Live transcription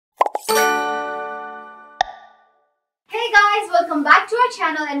to our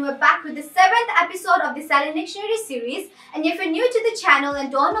channel, and we're back with the 7th episode of the Salonictionary series. And if you're new to the channel and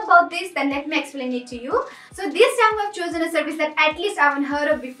don't know about this, then let me explain it to you. So this time we've chosen a service that at least I haven't heard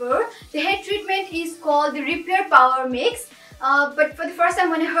of before. The hair treatment is called the Repair Power Mix. But for the first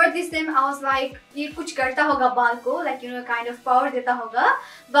time when I heard this name, I was like, ये कुछ करता होगा बाल को, like kind of power देता होगा.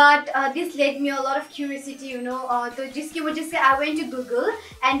 But this led me a lot of curiosity, तो जिसकी वजह से I went to Google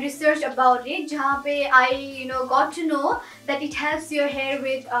and researched about it, जहाँ पे I got to know that it helps your hair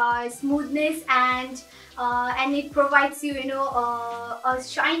with smoothness and it provides you a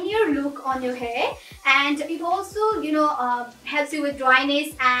shinier look on your hair, and it also helps you with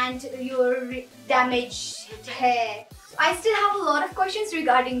dryness and your damaged hair. I still have a lot of questions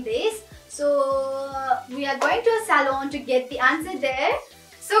regarding this, so we are going to a salon to get the answer there.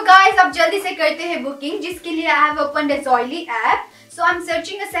 So guys, अब जल्दी से करते हैं booking, जिसके लिए I have opened a Zoylee app. So I'm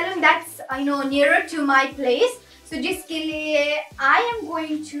searching a salon that's nearer to my place. So जिसके लिए I am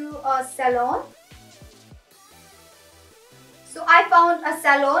going to a salon. So I found a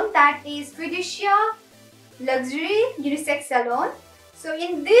salon that is Fiducia Luxury Salon. So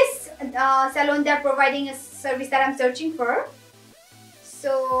in this salon, they're providing a service that I'm searching for.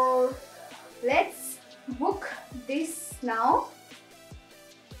 So let's book this now.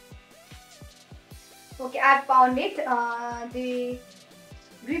 Okay, I found it. The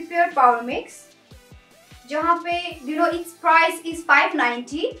Repair Power Mix. जहाँ पे its price is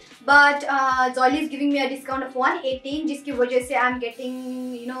 $590, but Zoylee is giving me a discount of $118, जिसकी वजह से I'm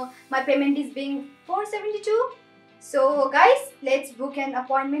getting my payment is being $472. So guys, let's book an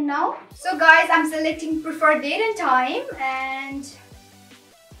appointment now. So guys, I'm selecting preferred date and time, and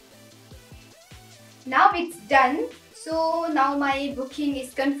now it's done. So now my booking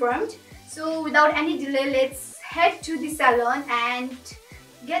is confirmed. So without any delay, let's head to the salon and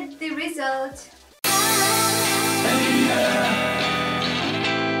get the result.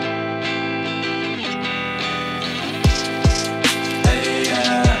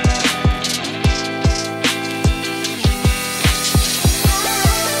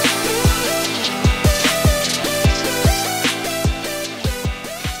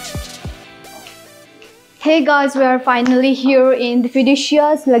 Hey guys, we are finally here in the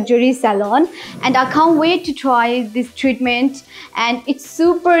Fiducia Luxury Salon, and I can't wait to try this treatment, and it's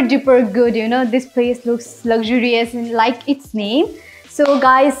super duper good. This place looks luxurious and like its name. So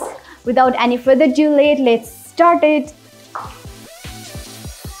guys, without any further delay, let's start it.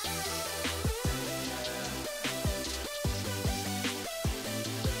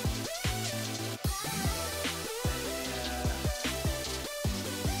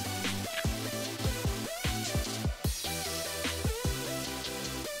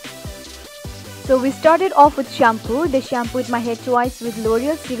 So we started off with shampoo. They shampooed my hair twice with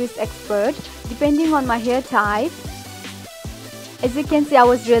L'Oreal Series Expert, depending on my hair type. As you can see, I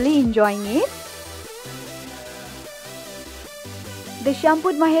was really enjoying it. They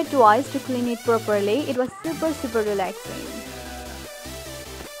shampooed my hair twice to clean it properly. It was super relaxing.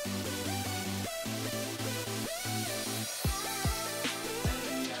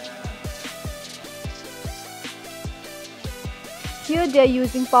 Here they are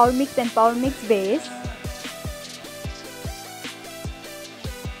using Power Mix and Power Mix base.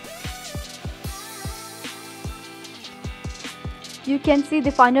 You can see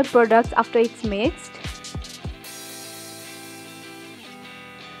the final product after it's mixed.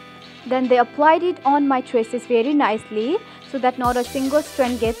 Then they applied it on my tresses very nicely so that not a single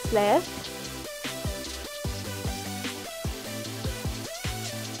strand gets left.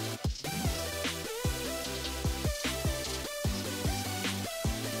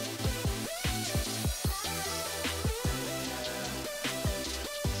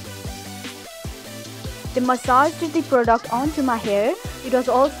 They massaged the product onto my hair. It was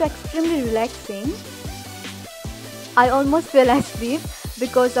also extremely relaxing. I almost fell asleep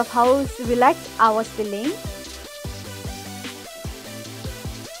because of how relaxed I was feeling.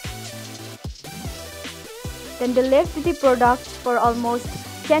 Then they left the product for almost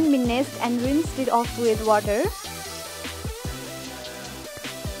 10 minutes and rinsed it off with water.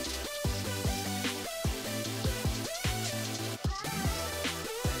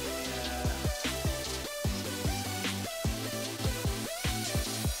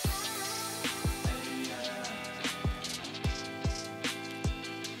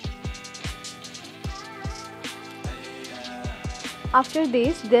 After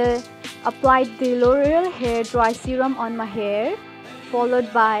this, they applied the L'Oreal Hair Dry Serum on my hair,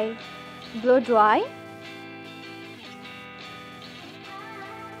 followed by blow dry.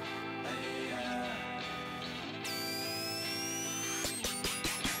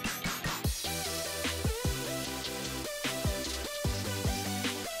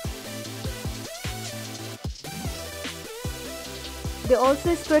 They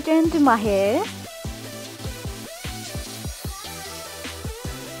also straightened my hair.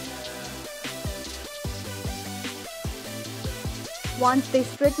 Once the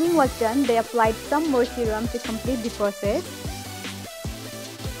straightening was done, they applied some more serum to complete the process.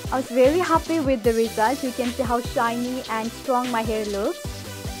 I was very happy with the result. You can see how shiny and strong my hair looks.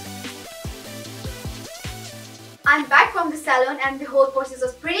 I'm back from the salon and the whole process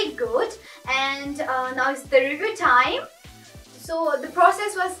was pretty good, and now it's the review time. So the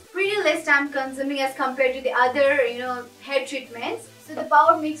process was pretty less time consuming as compared to the other hair treatments. So the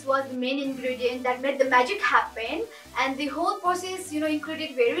power mix was the main ingredient that made the magic happen, and the whole process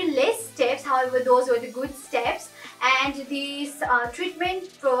included very less steps. However, those were the good steps, and this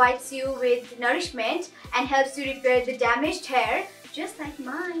treatment provides you with nourishment and helps you repair the damaged hair just like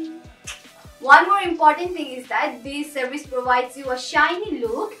mine. One more important thing is that this service provides you a shiny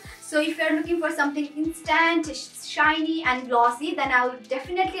look. So if you're looking for something instant, shiny and glossy, then I would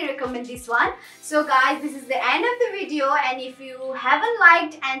definitely recommend this one. So guys, this is the end of the video, and if you haven't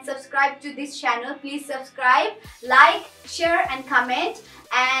liked and subscribed to this channel, please subscribe, like, share and comment.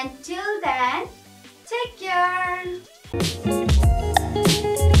 And till then, take care.